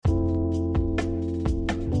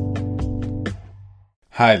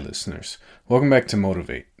Hi, listeners. Welcome back to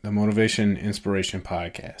Motivate, the Motivation Inspiration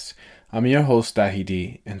Podcast. I'm your host,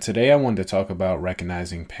 Dahidi, and today I want to talk about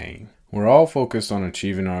recognizing pain. We're all focused on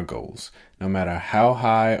achieving our goals, no matter how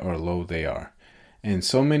high or low they are. And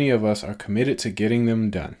so many of us are committed to getting them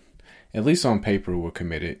done. At least on paper, we're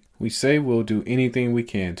committed. We say we'll do anything we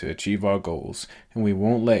can to achieve our goals, and we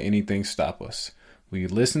won't let anything stop us. We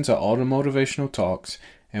listen to all the motivational talks,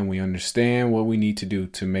 and we understand what we need to do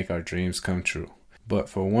to make our dreams come true. But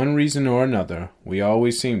for one reason or another, we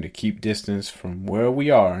always seem to keep distance from where we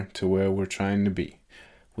are to where we're trying to be.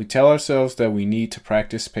 We tell ourselves that we need to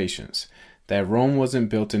practice patience, that Rome wasn't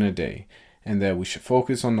built in a day, and that we should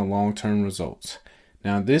focus on the long-term results.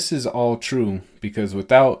 Now, this is all true because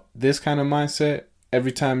without this kind of mindset,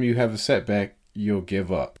 every time you have a setback, you'll give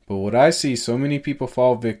up. But what I see so many people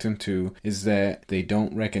fall victim to is that they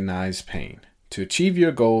don't recognize pain. To achieve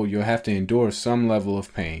your goal, you'll have to endure some level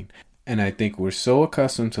of pain. And I think we're so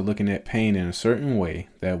accustomed to looking at pain in a certain way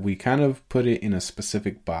that we kind of put it in a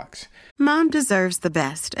specific box. Mom deserves the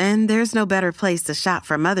best, and there's no better place to shop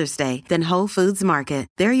for Mother's Day than Whole Foods Market.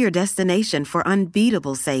 They're your destination for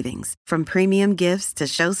unbeatable savings, from premium gifts to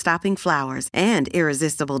show-stopping flowers and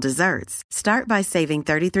irresistible desserts. Start by saving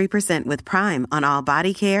 33% with Prime on all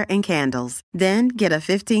body care and candles. Then get a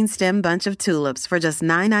 15-stem bunch of tulips for just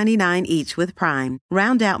 $9.99 each with Prime.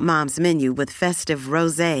 Round out Mom's menu with festive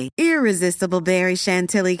rosé, irresistible berry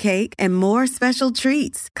chantilly cake, and more special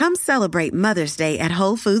treats. Come celebrate Mother's Day at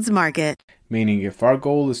Whole Foods Market. Meaning if our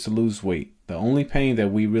goal is to lose weight, the only pain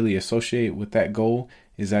that we really associate with that goal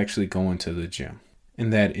is actually going to the gym.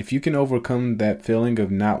 And that if you can overcome that feeling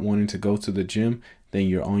of not wanting to go to the gym, then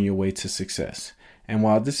you're on your way to success. And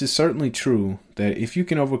while this is certainly true, that if you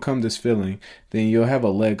can overcome this feeling, then you'll have a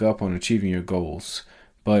leg up on achieving your goals.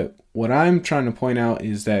 But what I'm trying to point out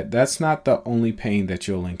is that that's not the only pain that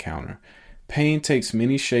you'll encounter. Pain takes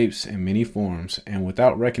many shapes and many forms, and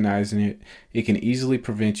without recognizing it, it can easily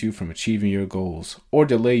prevent you from achieving your goals or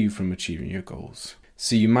delay you from achieving your goals.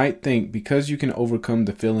 So you might think because you can overcome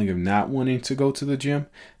the feeling of not wanting to go to the gym,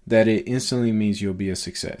 that it instantly means you'll be a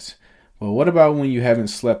success. Well, what about when you haven't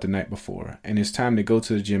slept the night before and it's time to go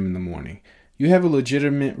to the gym in the morning? You have a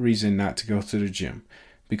legitimate reason not to go to the gym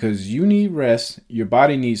because you need rest, your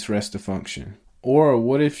body needs rest to function. Or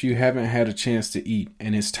what if you haven't had a chance to eat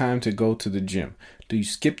and it's time to go to the gym? Do you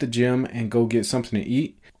skip the gym and go get something to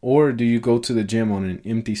eat? Or do you go to the gym on an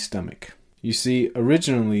empty stomach? You see,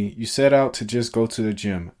 originally you set out to just go to the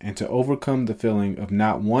gym and to overcome the feeling of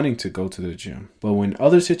not wanting to go to the gym. But when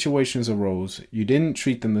other situations arose, you didn't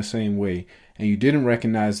treat them the same way and you didn't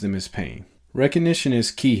recognize them as pain. Recognition is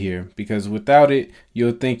key here because without it,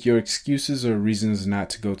 you'll think your excuses are reasons not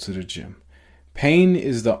to go to the gym. Pain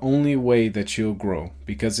is the only way that you'll grow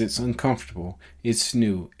because it's uncomfortable, it's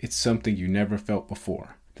new, it's something you never felt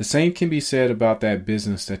before. The same can be said about that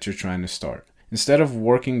business that you're trying to start. Instead of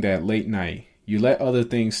working that late night, you let other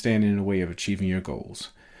things stand in the way of achieving your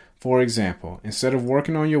goals. For example, instead of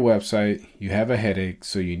working on your website, you have a headache,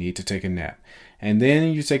 so you need to take a nap. And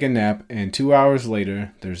then you take a nap, and 2 hours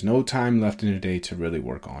later, there's no time left in the day to really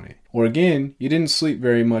work on it. Or again, you didn't sleep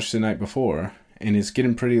very much the night before, and it's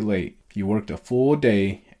getting pretty late. You worked a full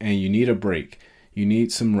day and you need a break. You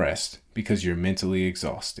need some rest because you're mentally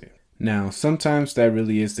exhausted. Now, sometimes that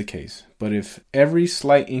really is the case, but if every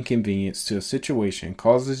slight inconvenience to a situation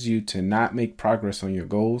causes you to not make progress on your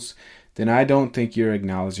goals, then I don't think you're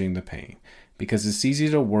acknowledging the pain because it's easy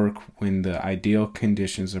to work when the ideal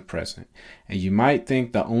conditions are present. And you might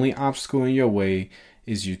think the only obstacle in your way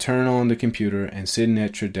is you turn on the computer and sitting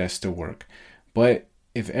at your desk to work. But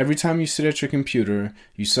if every time you sit at your computer,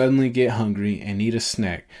 you suddenly get hungry and need a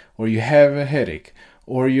snack, or you have a headache,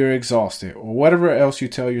 or you're exhausted, or whatever else you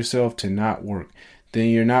tell yourself to not work, then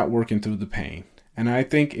you're not working through the pain. And I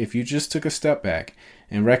think if you just took a step back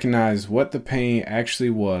and recognized what the pain actually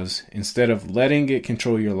was, instead of letting it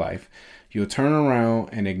control your life, you'll turn around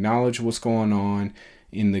and acknowledge what's going on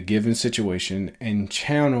in the given situation and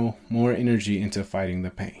channel more energy into fighting the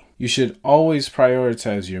pain. You should always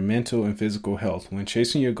prioritize your mental and physical health when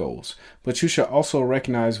chasing your goals, but you should also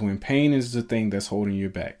recognize when pain is the thing that's holding you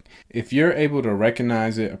back. If you're able to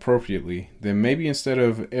recognize it appropriately, then maybe instead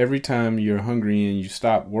of every time you're hungry and you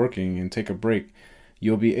stop working and take a break,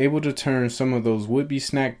 you'll be able to turn some of those would-be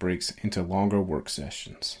snack breaks into longer work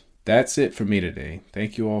sessions. That's it for me today.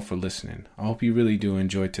 Thank you all for listening. I hope you really do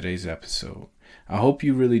enjoy today's episode. I hope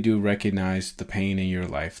you really do recognize the pain in your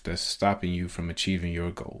life that's stopping you from achieving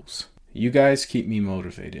your goals. You guys keep me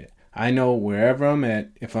motivated. I know wherever I'm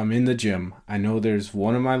at, if I'm in the gym, I know there's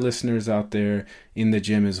one of my listeners out there in the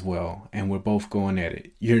gym as well, and we're both going at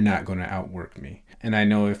it. You're not going to outwork me. And I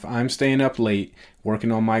know if I'm staying up late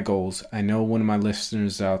working on my goals, I know one of my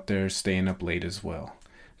listeners out there is staying up late as well.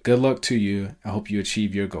 Good luck to you. I hope you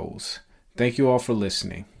achieve your goals. Thank you all for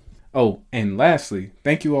listening. Oh, and lastly,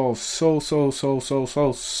 thank you all so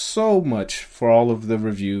much for all of the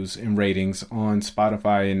reviews and ratings on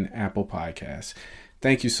Spotify and Apple Podcasts.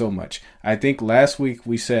 Thank you so much. I think last week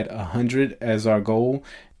we set 100 as our goal,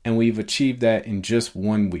 and we've achieved that in just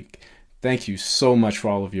 1 week. Thank you so much for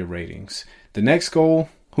all of your ratings. The next goal,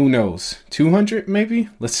 who knows? 200 maybe?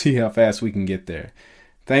 Let's see how fast we can get there.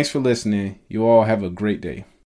 Thanks for listening. You all have a great day.